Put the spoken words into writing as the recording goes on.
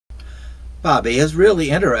Bobby is really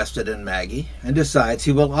interested in Maggie and decides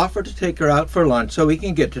he will offer to take her out for lunch so he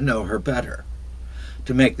can get to know her better.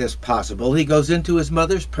 To make this possible, he goes into his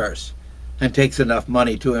mother's purse and takes enough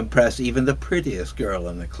money to impress even the prettiest girl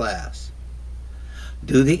in the class.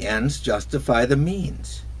 Do the ends justify the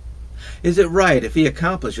means? Is it right if he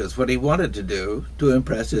accomplishes what he wanted to do to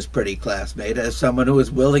impress his pretty classmate as someone who is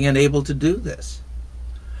willing and able to do this?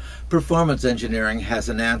 Performance engineering has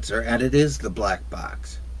an answer, and it is the black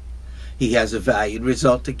box. He has a valued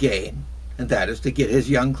result to gain, and that is to get his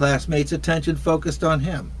young classmates' attention focused on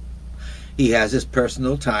him. He has his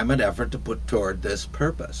personal time and effort to put toward this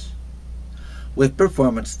purpose. With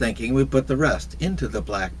performance thinking, we put the rest into the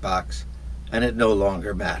black box, and it no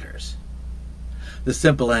longer matters. The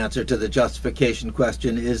simple answer to the justification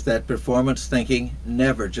question is that performance thinking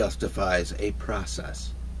never justifies a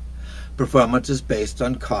process. Performance is based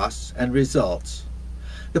on costs and results.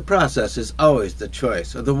 The process is always the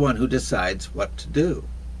choice of the one who decides what to do.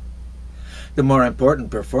 The more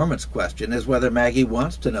important performance question is whether Maggie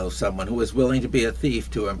wants to know someone who is willing to be a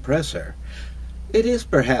thief to impress her. It is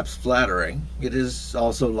perhaps flattering. It is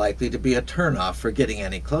also likely to be a turnoff for getting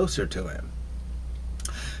any closer to him.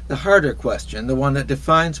 The harder question, the one that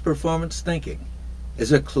defines performance thinking,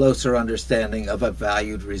 is a closer understanding of a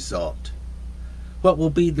valued result. What will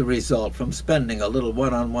be the result from spending a little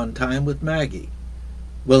one-on-one time with Maggie?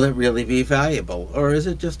 Will it really be valuable, or is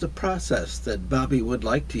it just a process that Bobby would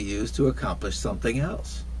like to use to accomplish something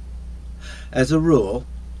else? As a rule,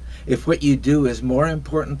 if what you do is more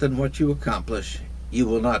important than what you accomplish, you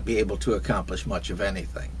will not be able to accomplish much of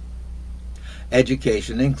anything.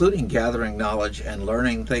 Education, including gathering knowledge and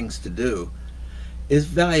learning things to do, is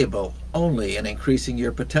valuable only in increasing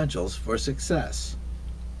your potentials for success.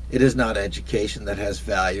 It is not education that has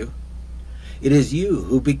value. It is you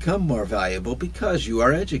who become more valuable because you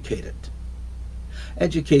are educated.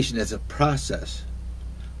 Education is a process.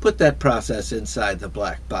 Put that process inside the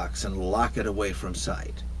black box and lock it away from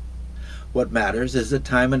sight. What matters is the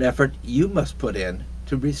time and effort you must put in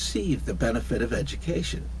to receive the benefit of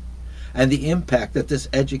education, and the impact that this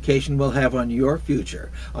education will have on your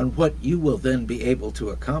future, on what you will then be able to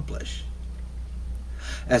accomplish.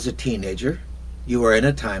 As a teenager, you are in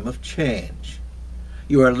a time of change.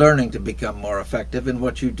 You are learning to become more effective in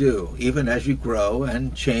what you do, even as you grow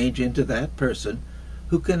and change into that person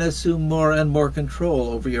who can assume more and more control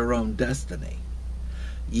over your own destiny.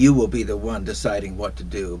 You will be the one deciding what to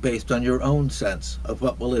do based on your own sense of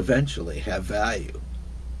what will eventually have value.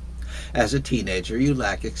 As a teenager, you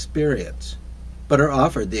lack experience, but are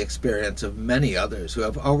offered the experience of many others who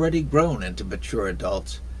have already grown into mature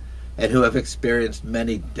adults and who have experienced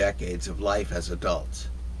many decades of life as adults.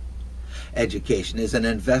 Education is an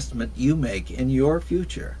investment you make in your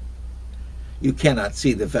future. You cannot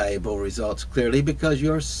see the valuable results clearly because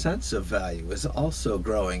your sense of value is also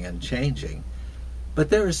growing and changing, but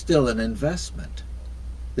there is still an investment.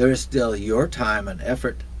 There is still your time and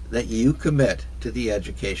effort that you commit to the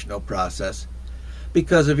educational process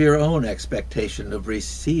because of your own expectation of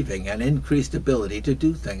receiving an increased ability to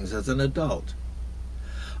do things as an adult.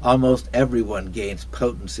 Almost everyone gains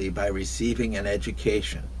potency by receiving an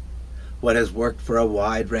education. What has worked for a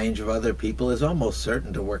wide range of other people is almost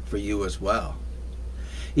certain to work for you as well.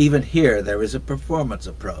 Even here, there is a performance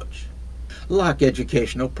approach. Lock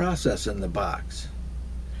educational process in the box.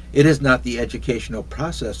 It is not the educational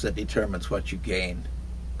process that determines what you gain,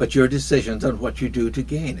 but your decisions on what you do to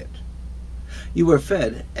gain it. You were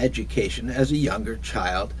fed education as a younger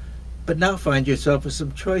child, but now find yourself with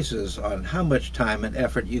some choices on how much time and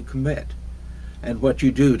effort you commit, and what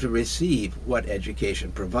you do to receive what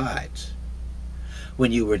education provides.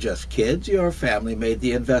 When you were just kids, your family made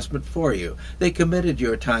the investment for you. They committed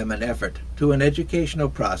your time and effort to an educational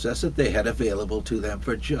process that they had available to them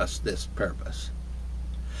for just this purpose.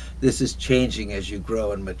 This is changing as you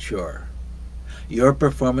grow and mature. Your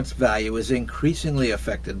performance value is increasingly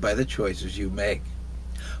affected by the choices you make.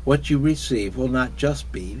 What you receive will not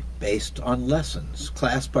just be based on lessons,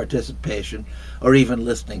 class participation, or even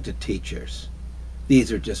listening to teachers.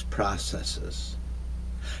 These are just processes.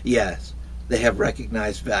 Yes, they have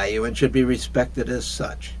recognized value and should be respected as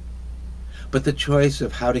such. But the choice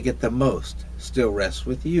of how to get the most still rests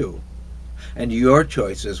with you, and your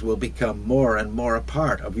choices will become more and more a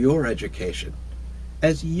part of your education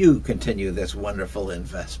as you continue this wonderful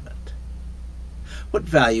investment. What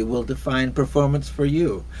value will define performance for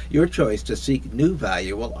you? Your choice to seek new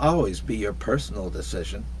value will always be your personal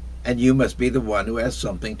decision, and you must be the one who has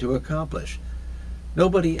something to accomplish.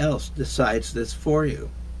 Nobody else decides this for you.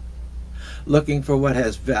 Looking for what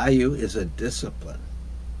has value is a discipline,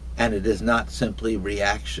 And it is not simply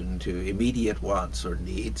reaction to immediate wants or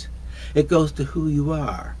needs. It goes to who you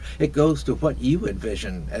are. It goes to what you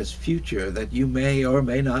envision as future that you may or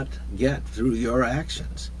may not get through your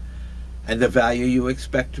actions, and the value you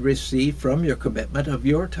expect to receive from your commitment of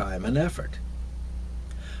your time and effort.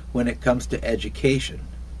 When it comes to education,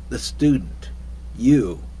 the student,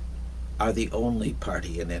 you, are the only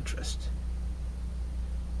party in interest.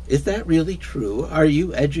 Is that really true? Are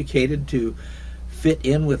you educated to fit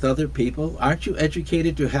in with other people? Aren't you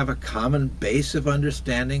educated to have a common base of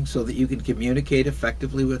understanding so that you can communicate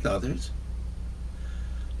effectively with others?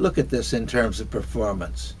 Look at this in terms of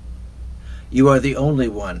performance. You are the only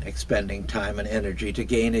one expending time and energy to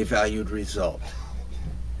gain a valued result.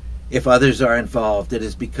 If others are involved, it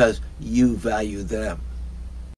is because you value them.